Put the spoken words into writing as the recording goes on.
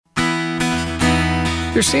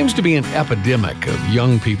There seems to be an epidemic of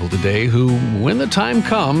young people today who, when the time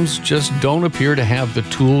comes, just don't appear to have the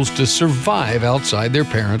tools to survive outside their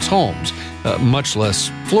parents' homes, much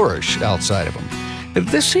less flourish outside of them.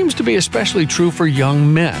 This seems to be especially true for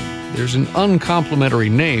young men. There's an uncomplimentary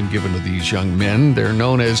name given to these young men. They're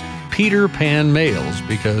known as Peter Pan males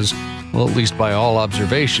because, well, at least by all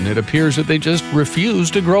observation, it appears that they just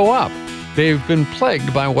refuse to grow up. They've been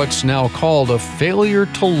plagued by what's now called a failure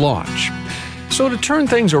to launch. So to turn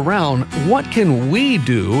things around, what can we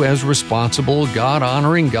do as responsible,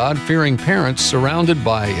 God-honoring, God-fearing parents surrounded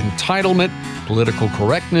by entitlement, political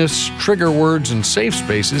correctness, trigger words, and safe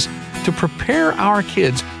spaces to prepare our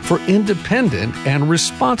kids for independent and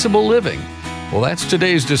responsible living? Well, that's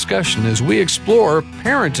today's discussion as we explore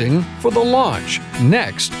parenting for the launch,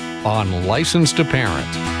 next on License to Parent.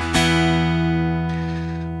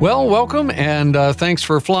 Well, welcome, and thanks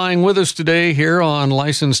for flying with us today here on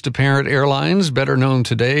License to Parent Airlines, better known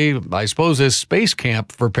today, I suppose, as Space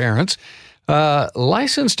Camp for Parents.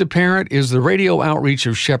 License to Parent is the radio outreach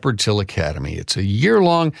of Shepherd's Hill Academy. It's a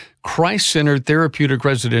year-long, Christ-centered therapeutic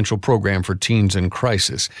residential program for teens in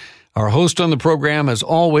crisis. Our host on the program, as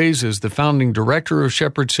always, is the founding director of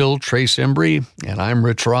Shepherd's Hill, Trace Embry, and I'm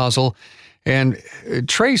Rich Rosell. And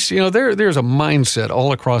Trace, there's a mindset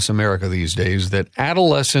all across America these days that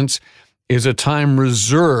adolescence is a time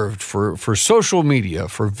reserved for social media,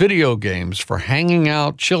 for video games, for hanging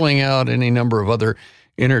out, chilling out, any number of other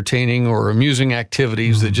entertaining or amusing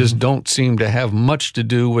activities that just don't seem to have much to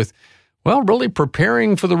do with, well, really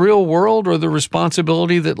preparing for the real world or the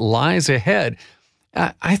responsibility that lies ahead.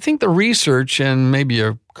 I think the research and maybe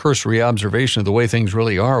a cursory observation of the way things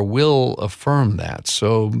really are will affirm that.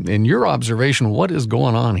 So in your observation, what is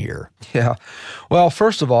going on here? Yeah. Well,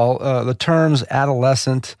 first of all, the terms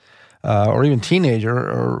adolescent or even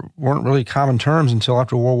teenager weren't really common terms until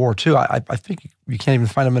after World War II. I think you can't even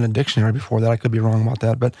find them in a dictionary before that. I could be wrong about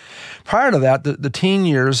that. But prior to that, the teen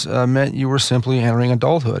years meant you were simply entering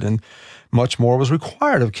adulthood, and much more was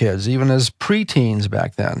required of kids, even as preteens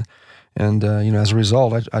back then. And, as a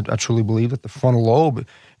result, I truly believe that the frontal lobe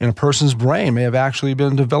in a person's brain may have actually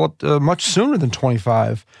been developed much sooner than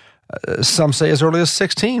 25. Some say as early as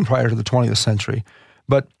 16 prior to the 20th century.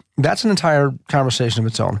 But that's an entire conversation of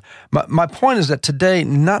its own. My point is that today,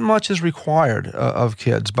 not much is required of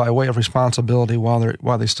kids by way of responsibility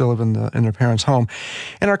while they still live in their parents' home.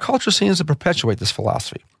 And our culture seems to perpetuate this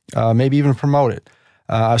philosophy, maybe even promote it.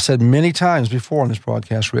 I've said many times before in this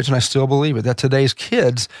broadcast, Rich, and I still believe it, that today's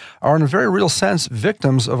kids are in a very real sense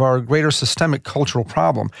victims of our greater systemic cultural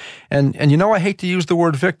problem. And I hate to use the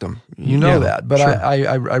word victim. That. But sure.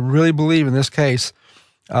 I really believe in this case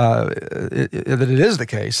that it is the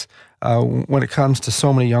case when it comes to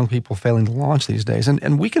so many young people failing to launch these days.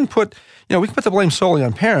 And we can put the blame solely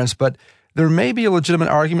on parents, but there may be a legitimate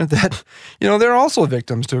argument that, they're also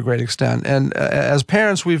victims to a great extent. And as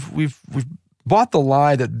parents, we've bought the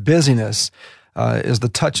lie that busyness is the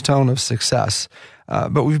touchstone of success.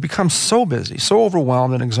 But we've become so busy, so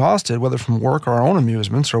overwhelmed and exhausted, whether from work or our own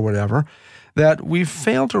amusements or whatever, that we've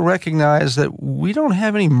failed to recognize that we don't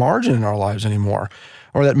have any margin in our lives anymore,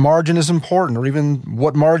 or that margin is important, or even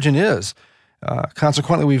what margin is.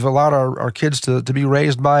 Consequently, we've allowed our kids to be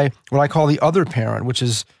raised by what I call the other parent, which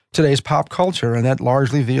is today's pop culture, and that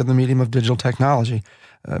largely via the medium of digital technology,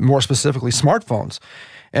 more specifically smartphones.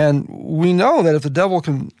 And we know that if the devil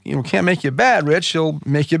can't make you bad, Rich, he'll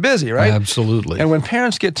make you busy, right? Absolutely. And when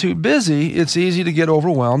parents get too busy, it's easy to get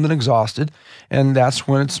overwhelmed and exhausted, and that's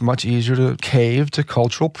when it's much easier to cave to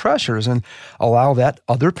cultural pressures and allow that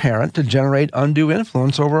other parent to generate undue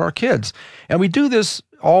influence over our kids. And we do this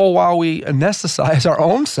all while we anesthetize our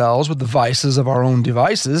own selves with the vices of our own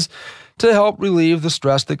devices to help relieve the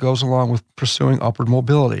stress that goes along with pursuing upward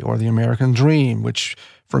mobility or the American dream, which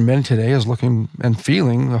for many today is looking and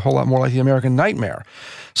feeling a whole lot more like the American nightmare.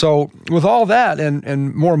 So with all that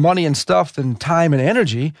and more money and stuff than time and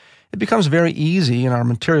energy, it becomes very easy in our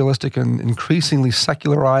materialistic and increasingly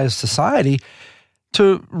secularized society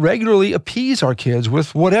to regularly appease our kids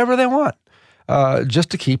with whatever they want, just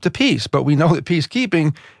to keep the peace. But we know that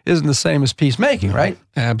peacekeeping isn't the same as peacemaking, right?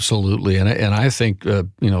 Absolutely. And I think,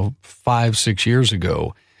 5-6 years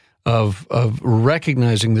ago, of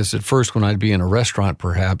recognizing this at first when I'd be in a restaurant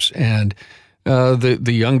perhaps, and the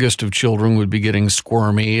youngest of children would be getting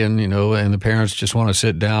squirmy and the parents just want to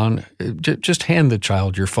sit down. Just hand the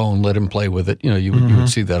child your phone, let him play with it. You would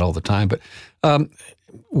see that all the time. But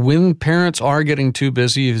when parents are getting too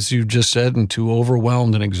busy, as you just said, and too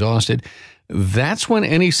overwhelmed and exhausted, that's when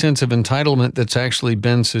any sense of entitlement that's actually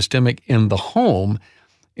been systemic in the home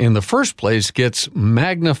in the first place gets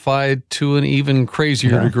magnified to an even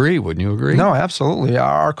crazier degree. Wouldn't you agree? No, absolutely.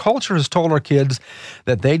 Our culture has told our kids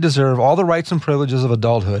that they deserve all the rights and privileges of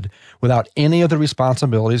adulthood without any of the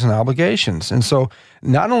responsibilities and obligations. And so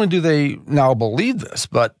not only do they now believe this,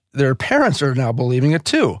 but their parents are now believing it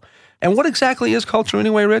too. And what exactly is culture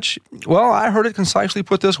anyway, Rich? Well, I heard it concisely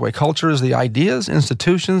put this way. Culture is the ideas,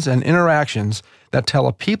 institutions, and interactions that tell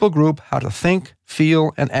a people group how to think,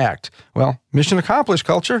 feel, and act. Well, mission accomplished,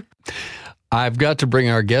 culture. I've got to bring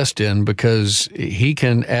our guest in because he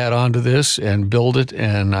can add on to this and build it,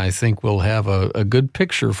 and I think we'll have a good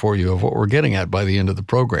picture for you of what we're getting at by the end of the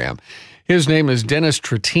program. His name is Dennis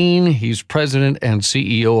Trattin. He's president and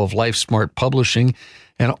CEO of LifeSmart Publishing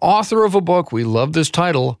and author of a book, we love this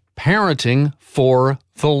title, Parenting for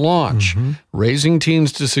the Launch, Raising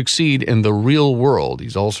Teens to Succeed in the Real World.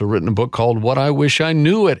 He's also written a book called What I Wish I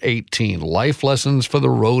Knew at 18, Life Lessons for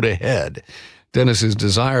the Road Ahead. Dennis's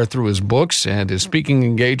desire through his books and his speaking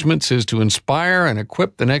engagements is to inspire and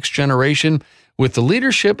equip the next generation with the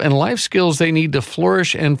leadership and life skills they need to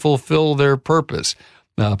flourish and fulfill their purpose.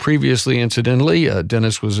 Previously, incidentally,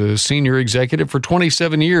 Dennis was a senior executive for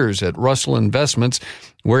 27 years at Russell Investments,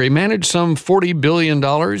 where he managed some $40 billion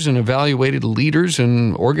and evaluated leaders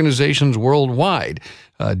and organizations worldwide.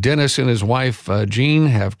 Dennis and his wife, Jean,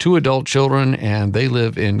 have 2 adult children, and they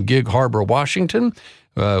live in Gig Harbor, Washington,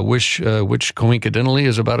 which coincidentally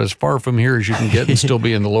is about as far from here as you can get and still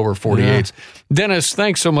be in the lower 48s. Dennis,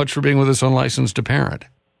 thanks so much for being with us on Licensed to Parent.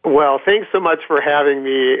 Well, thanks so much for having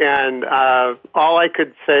me, and all I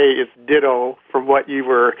could say is ditto from what you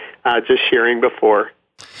were just sharing before.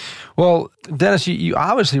 Well, Dennis, you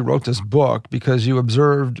obviously wrote this book because you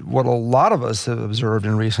observed what a lot of us have observed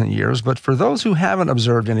in recent years, but for those who haven't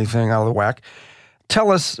observed anything out of the whack, tell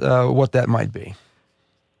us what that might be.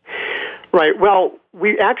 Right. Well,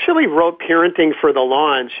 we actually wrote Parenting for the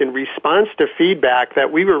Launch in response to feedback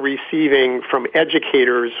that we were receiving from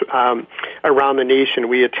educators around the nation.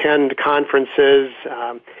 We attend conferences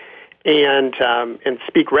and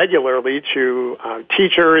speak regularly to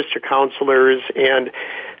teachers, to counselors, and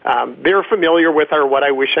they're familiar with our What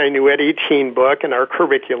I Wish I Knew at 18 book and our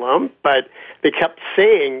curriculum, but they kept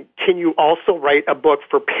saying, can you also write a book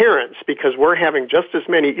for parents? Because we're having just as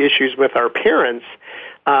many issues with our parents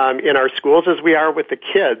in our schools as we are with the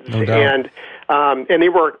kids. No doubt. And they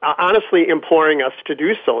were honestly imploring us to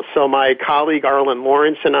do so. So my colleague Arlen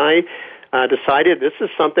Lawrence and I decided this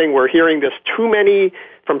is something we're hearing this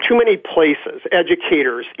from too many places,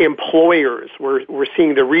 educators, employers. We're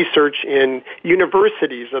seeing the research in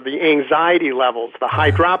universities of the anxiety levels, the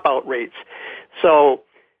high dropout rates. So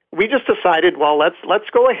we just decided, well, let's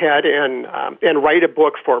go ahead and write a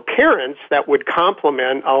book for parents that would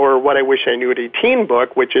complement our What I Wish I Knew at 18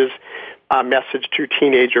 book, which is a message to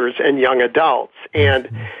teenagers and young adults. And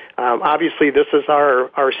obviously, this is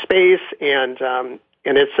our space, and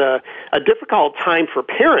it's a difficult time for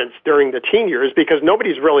parents during the teen years because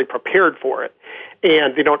nobody's really prepared for it,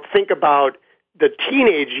 and they don't think about the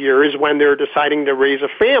teenage years when they're deciding to raise a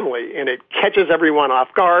family, and it catches everyone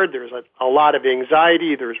off guard. There's a lot of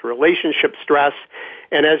anxiety. There's relationship stress.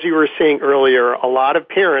 And as you were saying earlier, a lot of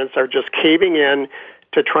parents are just caving in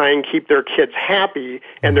to try and keep their kids happy,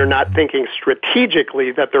 and they're not thinking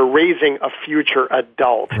strategically that they're raising a future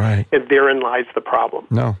adult. Right. And therein lies the problem.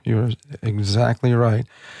 No, you're exactly right.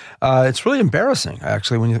 It's really embarrassing,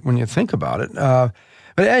 actually, when you think about it.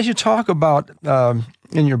 But as you talk about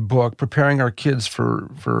in your book, preparing our kids for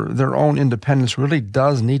their own independence really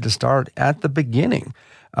does need to start at the beginning.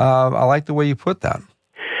 I like the way you put that.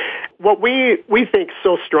 What we think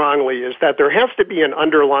so strongly is that there has to be an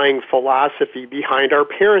underlying philosophy behind our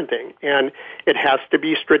parenting, and it has to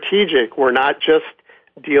be strategic. We're not just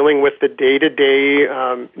dealing with the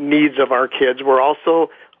day-to-day needs of our kids. We're also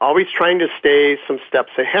always trying to stay some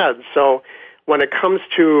steps ahead. So when it comes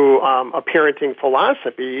to a parenting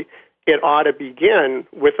philosophy, it ought to begin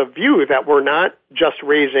with a view that we're not just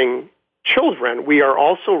raising children. We are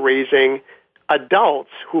also raising adults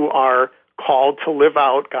who are called to live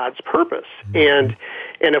out God's purpose. And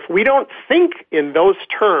if we don't think in those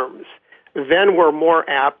terms, then we're more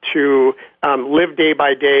apt to live day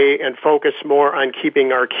by day and focus more on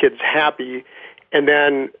keeping our kids happy. And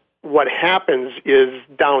then what happens is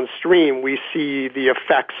downstream we see the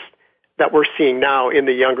effects that we're seeing now in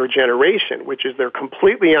the younger generation, which is they're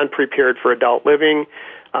completely unprepared for adult living.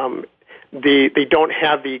 They don't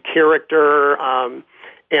have the character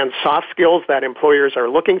and soft skills that employers are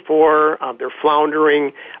looking for. They're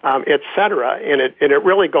floundering, et cetera. And it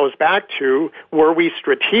really goes back to, were we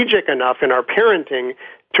strategic enough in our parenting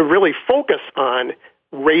to really focus on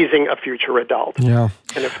raising a future adult? Yeah.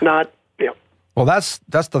 And if not, Well, that's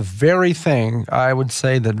the very thing I would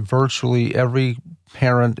say that virtually every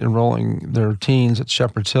parent enrolling their teens at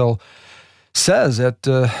Shepherd's Hill says at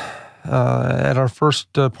our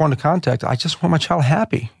first point of contact. I just want my child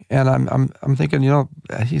happy, and I'm thinking,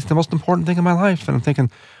 he's the most important thing in my life, and I'm thinking,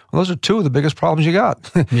 well, those are two of the biggest problems you got.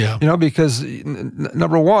 Yeah. Because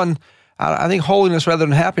number one, I think holiness rather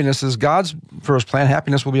than happiness is God's first plan.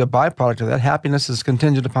 Happiness will be a byproduct of that. Happiness is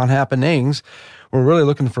contingent upon happenings. We're really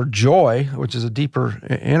looking for joy, which is a deeper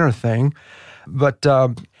inner thing. But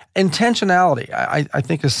intentionality, I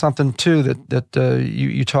think, is something, too, that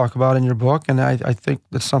you talk about in your book, and I think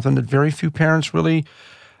that's something that very few parents really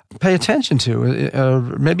pay attention to,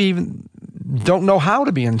 maybe even don't know how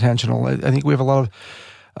to be intentional. I think we have a lot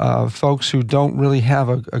of folks who don't really have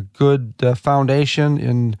a good foundation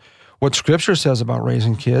in what Scripture says about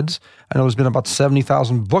raising kids. I know there's been about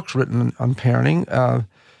 70,000 books written on parenting.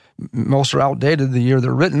 Most are outdated the year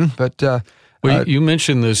they're written, but... Well, you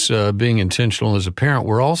mentioned this being intentional as a parent.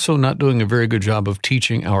 We're also not doing a very good job of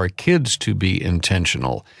teaching our kids to be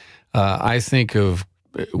intentional. I think of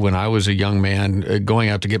when I was a young man going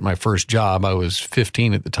out to get my first job. I was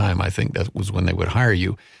 15 at the time. I think that was when they would hire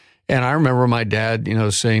you. And I remember my dad,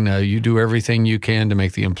 saying, you do everything you can to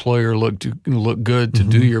make the employer look good, to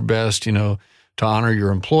do your best, to honor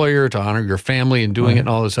your employer, to honor your family, and doing it and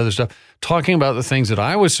all this other stuff, talking about the things that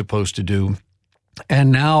I was supposed to do.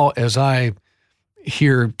 And now as I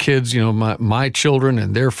hear kids, my children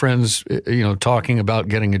and their friends, talking about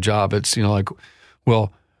getting a job, it's, like,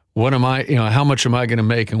 well, what am I, how much am I going to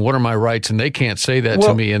make, and what are my rights? And they can't say that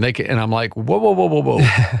to me, and I'm like, whoa.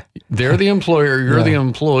 They're the employer, you're the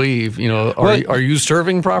employee. Are you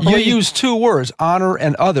serving properly? You use two words, honor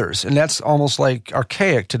and others, and that's almost like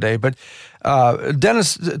archaic today. But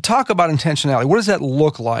Dennis, talk about intentionality. What does that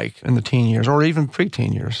look like in the teen years, or even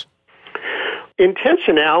preteen years?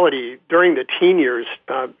 Intentionality during the teen years,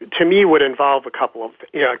 to me, would involve a couple of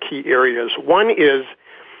key areas. One is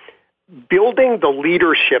building the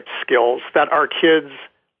leadership skills that our kids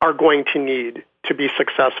are going to need to be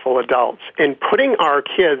successful adults, and putting our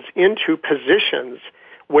kids into positions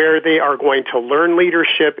where they are going to learn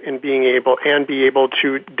leadership and be able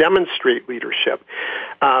to demonstrate leadership.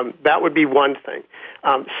 That would be one thing.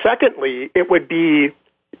 Secondly, it would be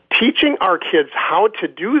teaching our kids how to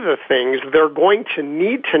do the things they're going to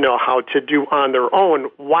need to know how to do on their own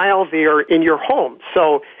while they are in your home.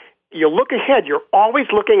 So you look ahead, you're always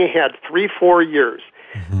looking ahead 3-4 years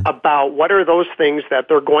about what are those things that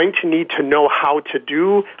they're going to need to know how to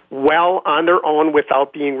do well on their own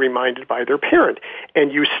without being reminded by their parent.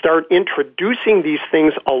 And you start introducing these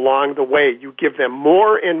things along the way. You give them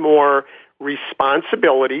more and more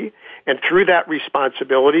responsibility, and through that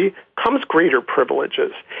responsibility comes greater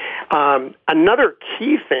privileges. Another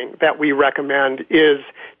key thing that we recommend is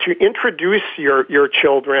to introduce your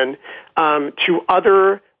children to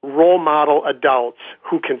other role model adults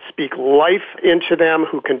who can speak life into them,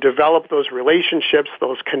 who can develop those relationships,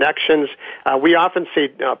 those connections. We often say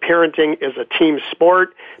parenting is a team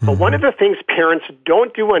sport, but one of the things parents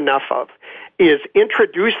don't do enough of is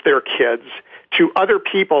introduce their kids to other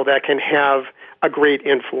people that can have a great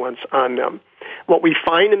influence on them. What we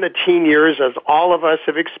find in the teen years, as all of us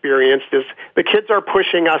have experienced, is the kids are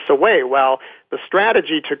pushing us away. Well, the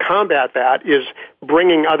strategy to combat that is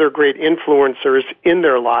bringing other great influencers in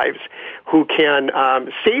their lives who can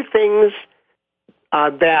say things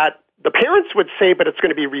that the parents would say, but it's going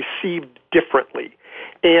to be received differently.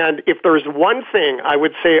 And if there's one thing I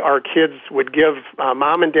would say our kids would give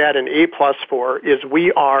mom and dad an A+ for, is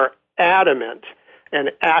we are adamant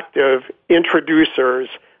and active introducers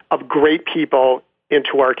of great people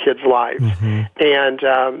into our kids' lives. And,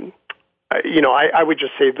 I would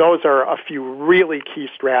just say those are a few really key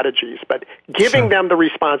strategies, but giving them the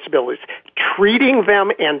responsibilities, treating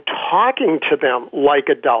them and talking to them like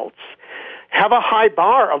adults. Have a high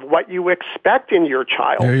bar of what you expect in your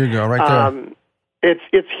child. There you go, right there.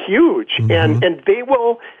 It's huge. And they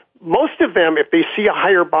will, most of them, if they see a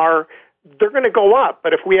higher bar, they're going to go up.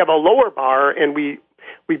 But if we have a lower bar and we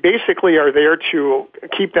basically are there to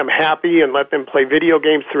keep them happy and let them play video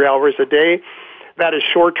games 3 hours a day, that is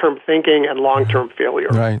short-term thinking and long-term failure.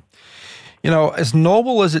 Right. As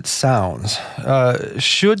noble as it sounds,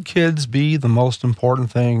 should kids be the most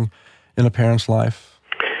important thing in a parent's life?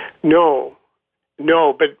 No,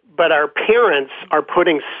 but our parents are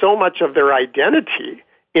putting so much of their identity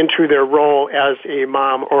into their role as a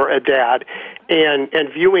mom or a dad, and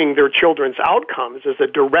viewing their children's outcomes as a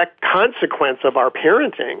direct consequence of our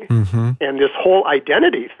parenting. And this whole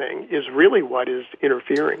identity thing is really what is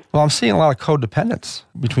interfering. Well, I'm seeing a lot of codependence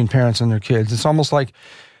between parents and their kids. It's almost like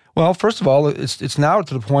Well, first of all, it's now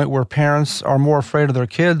to the point where parents are more afraid of their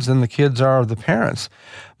kids than the kids are of the parents.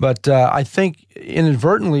 But I think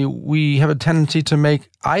inadvertently we have a tendency to make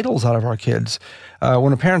idols out of our kids.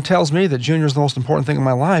 When a parent tells me that Junior's the most important thing in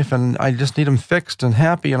my life and I just need him fixed and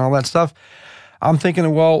happy and all that stuff, I'm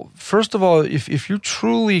thinking, well, first of all, if you're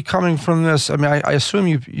truly coming from this, I mean, I assume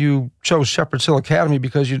you chose Shepherd's Hill Academy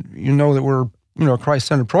because you know that we're a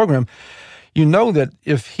Christ-centered program. You know that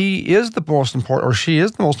if he is the most important or she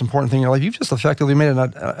is the most important thing in your life, you've just effectively made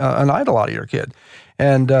an idol out of your kid.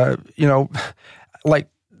 And, like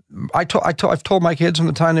I've told my kids from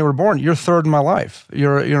the time they were born, you're third in my life.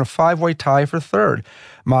 You're in a 5-way tie for third.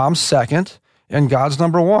 Mom's second, and God's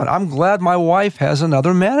number one. I'm glad my wife has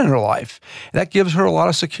another man in her life. That gives her a lot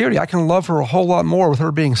of security. I can love her a whole lot more with her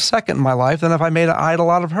being second in my life than if I made an idol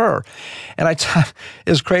out of her. And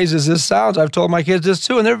as crazy as this sounds, I've told my kids this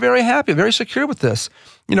too, and they're very happy, very secure with this.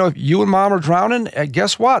 If you and Mom are drowning,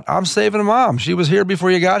 guess what? I'm saving Mom. She was here before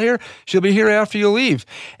you got here. She'll be here after you leave.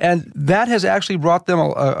 And that has actually brought them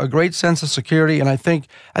a great sense of security, and I think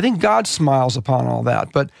God smiles upon all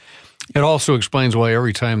that. But it also explains why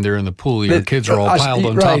every time they're in the pool, your kids are all piled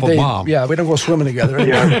on top of Mom. Yeah, we don't go swimming together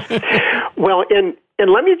anymore. Well, and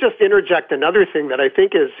let me just interject another thing that I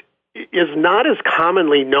think is not as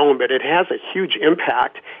commonly known, but it has a huge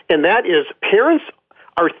impact, and that is parents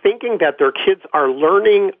are thinking that their kids are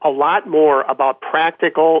learning a lot more about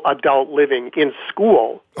practical adult living in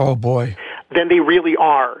school. Oh boy. Than they really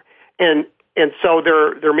are. And so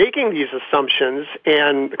they're making these assumptions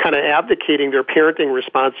and kind of abdicating their parenting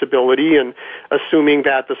responsibility and assuming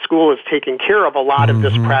that the school is taking care of a lot of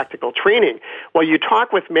this practical training. Well, you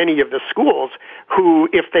talk with many of the schools who,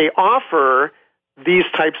 if they offer these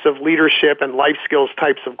types of leadership and life skills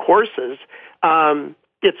types of courses,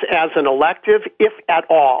 it's as an elective, if at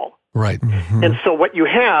all. Right. Mm-hmm. And so what you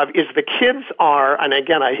have is the kids are, and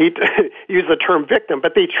again, I hate to use the term victim,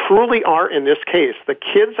 but they truly are in this case. The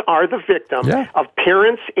kids are the victim of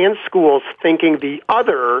parents and schools thinking the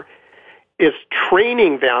other is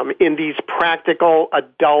training them in these practical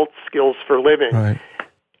adult skills for living. Right.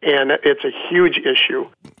 And it's a huge issue.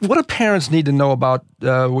 What do parents need to know about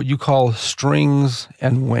what you call strings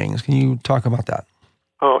and wings? Can you talk about that?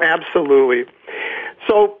 Oh, absolutely.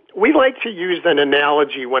 So we like to use an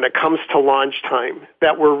analogy when it comes to launch time,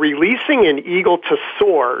 that we're releasing an eagle to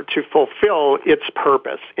soar to fulfill its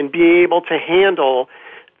purpose and be able to handle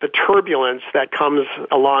the turbulence that comes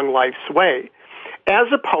along life's way, as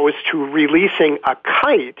opposed to releasing a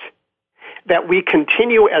kite that we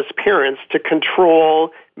continue as parents to control,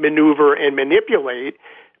 maneuver, and manipulate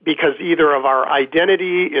because either of our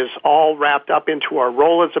identity is all wrapped up into our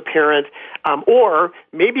role as a parent, or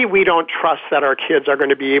maybe we don't trust that our kids are going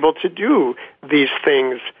to be able to do these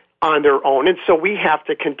things on their own. And so we have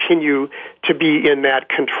to continue to be in that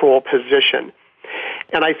control position.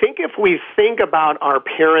 And I think if we think about our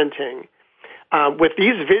parenting with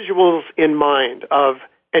these visuals in mind of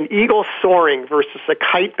an eagle soaring versus a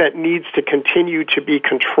kite that needs to continue to be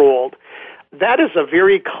controlled, that is a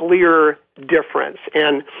very clear difference.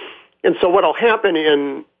 And so what will happen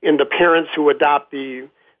in the parents who adopt the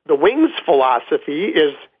wings philosophy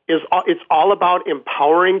is it's all about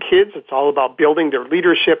empowering kids. It's all about building their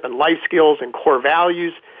leadership and life skills and core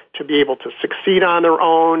values to be able to succeed on their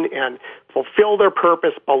own and fulfill their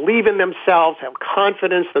purpose, believe in themselves, have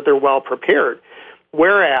confidence that they're well prepared.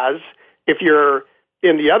 Whereas if you're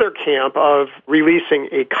in the other camp of releasing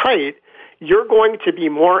a kite, you're going to be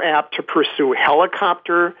more apt to pursue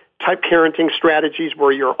helicopter-type parenting strategies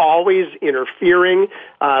where you're always interfering,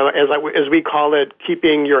 as we call it,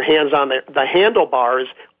 keeping your hands on the handlebars,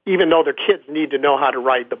 even though the kids need to know how to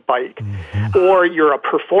ride the bike. Mm-hmm. Or you're a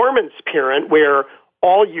performance parent where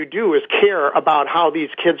all you do is care about how these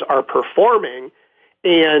kids are performing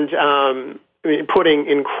and putting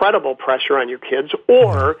incredible pressure on your kids.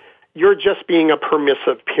 Or you're just being a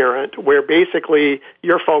permissive parent where basically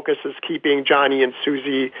your focus is keeping Johnny and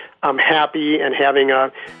Susie happy and having a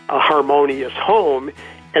harmonious home,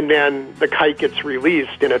 and then the kite gets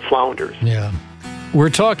released and it flounders. Yeah. We're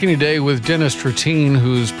talking today with Dennis Trattin,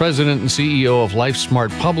 who's president and CEO of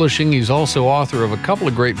LifeSmart Publishing. He's also author of a couple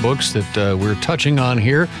of great books that we're touching on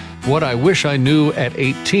here. What I Wish I Knew at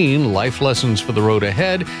 18, Life Lessons for the Road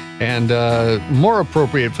Ahead, and more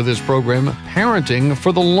appropriate for this program, Parenting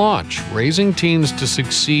for the Launch, Raising Teens to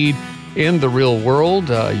Succeed in the Real World.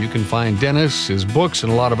 You can find Dennis, his books,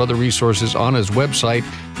 and a lot of other resources on his website,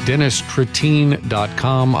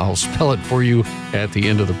 DennisTrattin.com. I'll spell it for you at the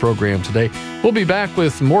end of the program today. We'll be back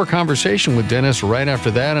with more conversation with Dennis right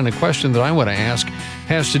after that, and a question that I want to ask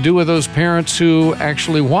has to do with those parents who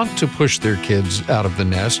actually want to push their kids out of the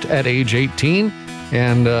nest at age 18.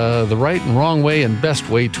 and the right and wrong way and best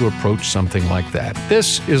way to approach something like that.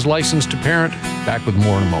 This is Licensed to Parent. Back with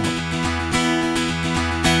more in a moment.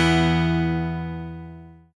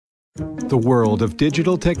 The world of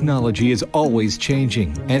digital technology is always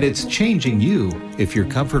changing, and it's changing you if you're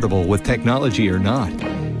comfortable with technology or not.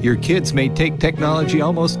 Your kids may take technology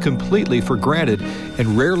almost completely for granted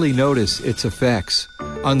and rarely notice its effects.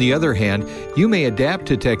 On the other hand, you may adapt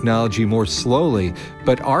to technology more slowly,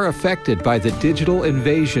 but are affected by the digital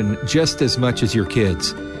invasion just as much as your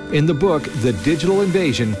kids. In the book, The Digital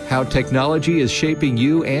Invasion, How Technology is Shaping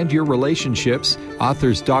You and Your Relationships,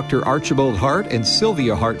 authors Dr. Archibald Hart and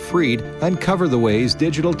Sylvia Hart-Fried uncover the ways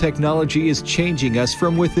digital technology is changing us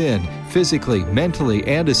from within, physically, mentally,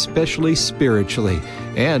 and especially spiritually,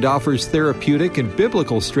 and offers therapeutic and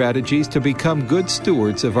biblical strategies to become good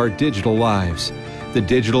stewards of our digital lives. The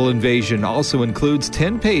Digital Invasion also includes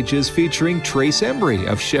 10 pages featuring Trace Embry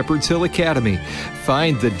of Shepherd's Hill Academy.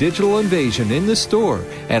 Find The Digital Invasion in the store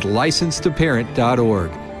at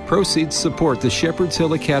licensedtoparent.org. Proceeds support the Shepherd's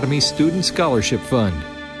Hill Academy Student Scholarship Fund.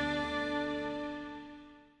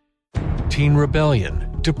 Teen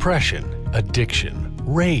rebellion, depression, addiction,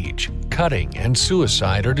 rage, cutting, and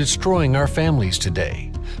suicide are destroying our families today.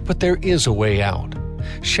 But there is a way out.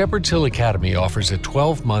 Shepherd's Hill Academy offers a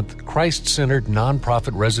 12-month, Christ-centered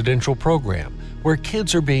nonprofit residential program where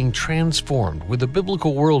kids are being transformed with a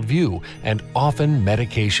biblical worldview and often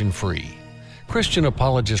medication-free. Christian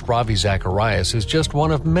apologist Ravi Zacharias is just one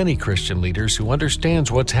of many Christian leaders who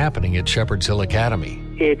understands what's happening at Shepherd's Hill Academy.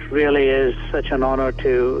 It really is such an honor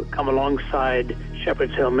to come alongside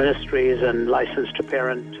Shepherd's Hill Ministries and Licensed to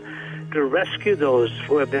Parent to rescue those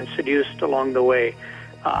who have been seduced along the way.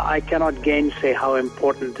 I cannot gainsay how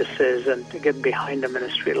important this is, and to get behind a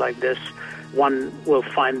ministry like this, one will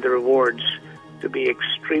find the rewards to be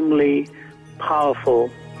extremely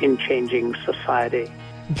powerful in changing society.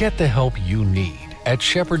 Get the help you need at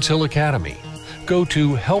Shepherd's Hill Academy. Go to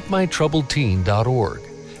helpmytroubledteen.org.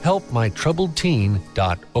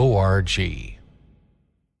 helpmytroubledteen.org.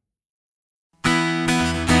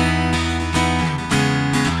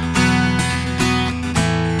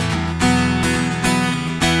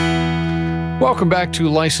 Welcome back to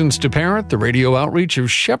Licensed to Parent, the radio outreach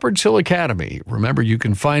of Shepherd's Hill Academy. Remember, you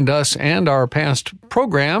can find us and our past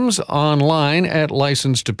programs online at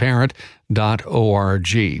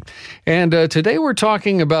licensedtoparent.org. And today we're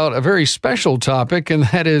talking about a very special topic, and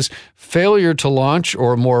that is failure to launch,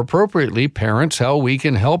 or more appropriately, parents, how we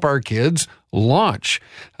can help our kids launch.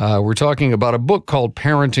 We're talking about a book called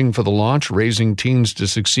Parenting for the Launch, Raising Teens to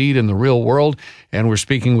Succeed in the Real World, and we're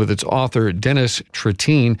speaking with its author, Dennis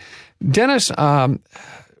Trattin. Dennis, I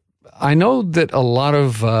know that a lot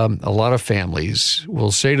of families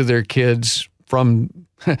will say to their kids from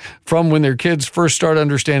when their kids first start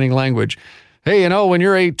understanding language, hey, when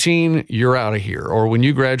you're 18, you're out of here, or when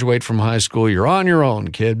you graduate from high school, you're on your own,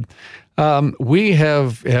 kid. We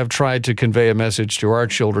have tried to convey a message to our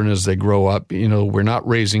children as they grow up. We're not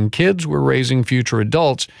raising kids, we're raising future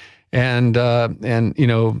adults, and at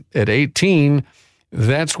 18.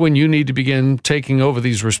 That's when you need to begin taking over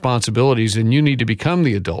these responsibilities, and you need to become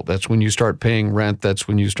the adult. That's when you start paying rent. That's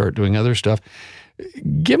when you start doing other stuff.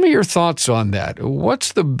 Give me your thoughts on that.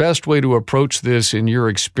 What's the best way to approach this in your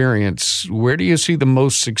experience? Where do you see the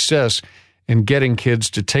most success in getting kids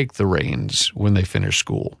to take the reins when they finish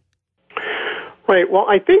school? Right. Well,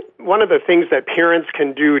 I think one of the things that parents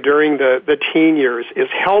can do during the teen years is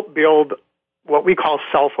help build what we call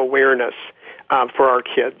self-awareness for our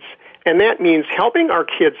kids. And that means helping our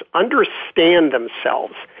kids understand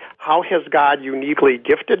themselves. How has God uniquely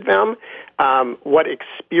gifted them? What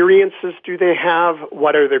experiences do they have?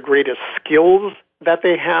 What are the greatest skills that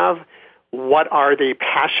they have? What are they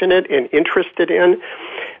passionate and interested in?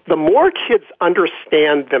 The more kids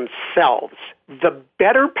understand themselves, the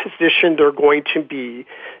better position they're going to be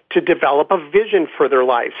to develop a vision for their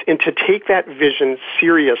lives and to take that vision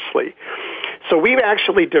seriously. So we've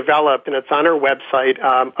actually developed, and it's on our website,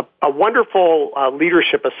 a wonderful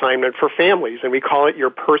leadership assignment for families, and we call it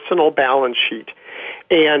your personal balance sheet.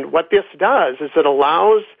 And what this does is it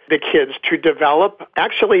allows the kids to develop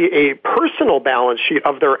actually a personal balance sheet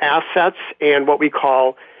of their assets and what we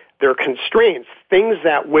call their constraints, things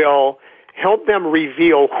that will help them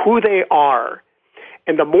reveal who they are.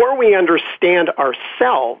 And the more we understand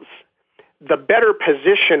ourselves, the better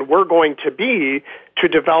position we're going to be to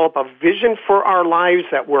develop a vision for our lives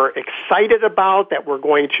that we're excited about, that we're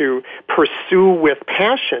going to pursue with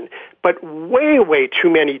passion. But way, way too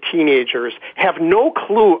many teenagers have no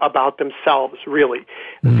clue about themselves, really.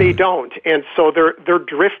 They don't. And so they're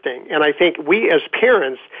drifting. And I think we as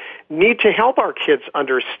parents need to help our kids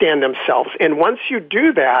understand themselves. And once you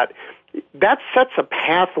do that, that sets a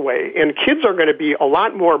pathway, and kids are going to be a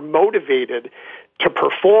lot more motivated to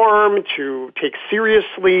perform, to take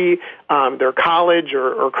seriously their college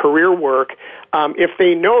or career work if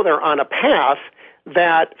they know they're on a path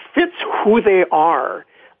that fits who they are,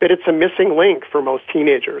 that it's a missing link for most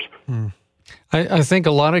teenagers. I think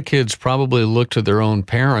a lot of kids probably look to their own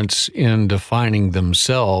parents in defining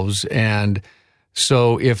themselves, and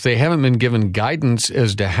so if they haven't been given guidance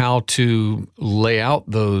as to how to lay out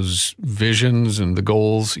those visions and the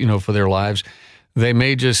goals, for their lives, they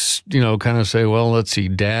may just, kind of say, well, let's see,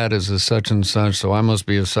 Dad is a such and such, so I must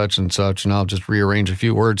be a such and such, and I'll just rearrange a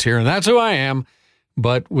few words here, and that's who I am,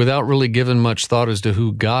 but without really giving much thought as to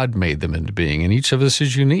who God made them into being, and each of us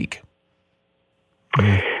is unique.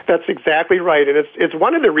 That's exactly right, and it's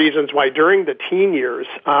one of the reasons why during the teen years,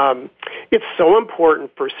 it's so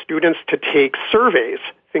important for students to take surveys,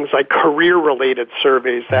 things like career-related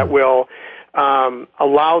surveys that will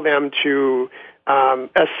allow them to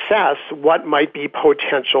assess what might be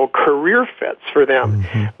potential career fits for them.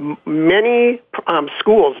 Many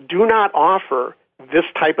schools do not offer this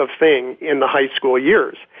type of thing in the high school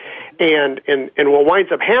years. And what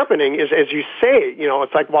winds up happening is, as you say,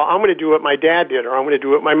 it's like, well, I'm going to do what my dad did, or I'm going to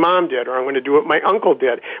do what my mom did, or I'm going to do what my uncle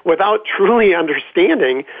did, without truly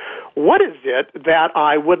understanding what is it that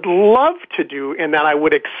I would love to do and that I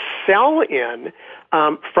would excel in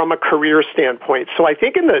from a career standpoint. So I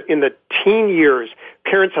think in the teen years,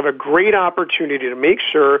 parents have a great opportunity to make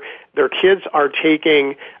sure their kids are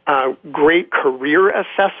taking great career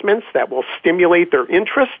assessments that will stimulate their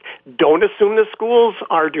interest. Don't assume the schools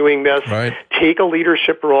are doing this. Right. Take a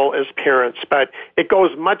leadership role as parents, but it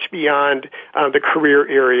goes much beyond the career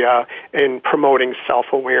area in promoting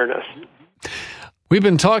self-awareness. We've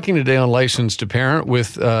been talking today on License to Parent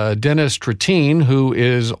with Dennis Trattin, who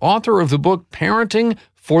is author of the book Parenting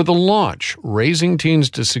for the Launch, Raising Teens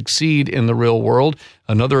to Succeed in the Real World.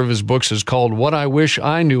 Another of his books is called What I Wish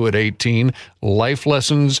I Knew at 18, Life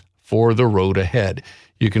Lessons for the Road Ahead.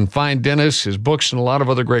 You can find Dennis, his books, and a lot of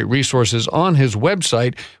other great resources on his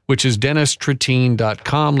website, which is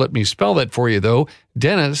DennisTrattin.com. Let me spell that for you, though.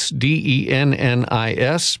 Dennis,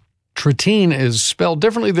 D-E-N-N-I-S. Trattin is spelled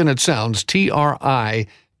differently than it sounds, TRITTIN.com,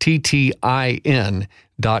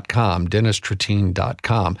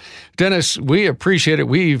 DennisTrattin.com. Dennis, we appreciate it.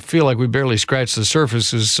 We feel like we barely scratched the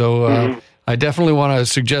surfaces, so I definitely want to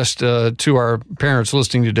suggest to our parents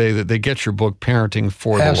listening today that they get your book, Parenting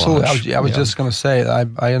for the Launch. Absolutely. I was just going to say,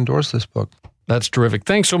 I endorse this book. That's terrific.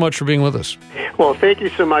 Thanks so much for being with us. Well, thank you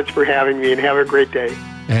so much for having me, and have a great day.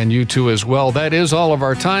 And you too as well. That is all of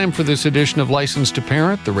our time for this edition of License to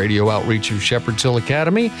Parent, the radio outreach of Shepherd's Hill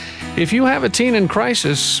Academy. If you have a teen in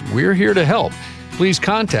crisis, we're here to help. Please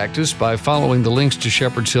contact us by following the links to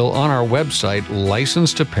Shepherd's Hill on our website,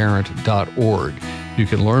 licensetoparent.org. You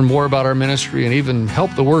can learn more about our ministry and even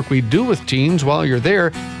help the work we do with teens while you're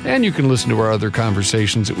there, and you can listen to our other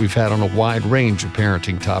conversations that we've had on a wide range of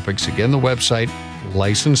parenting topics. Again, the website,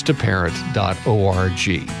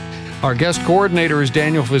 licensetoparent.org. Our guest coordinator is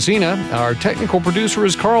Daniel Fazina. Our technical producer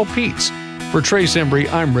is Carl Peets. For Trace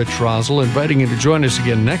Embry, I'm Rich Rosell, inviting you to join us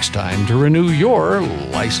again next time to renew your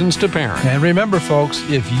License to Parent. And remember, folks,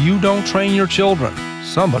 if you don't train your children,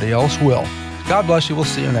 somebody else will. God bless you. We'll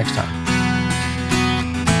see you next time.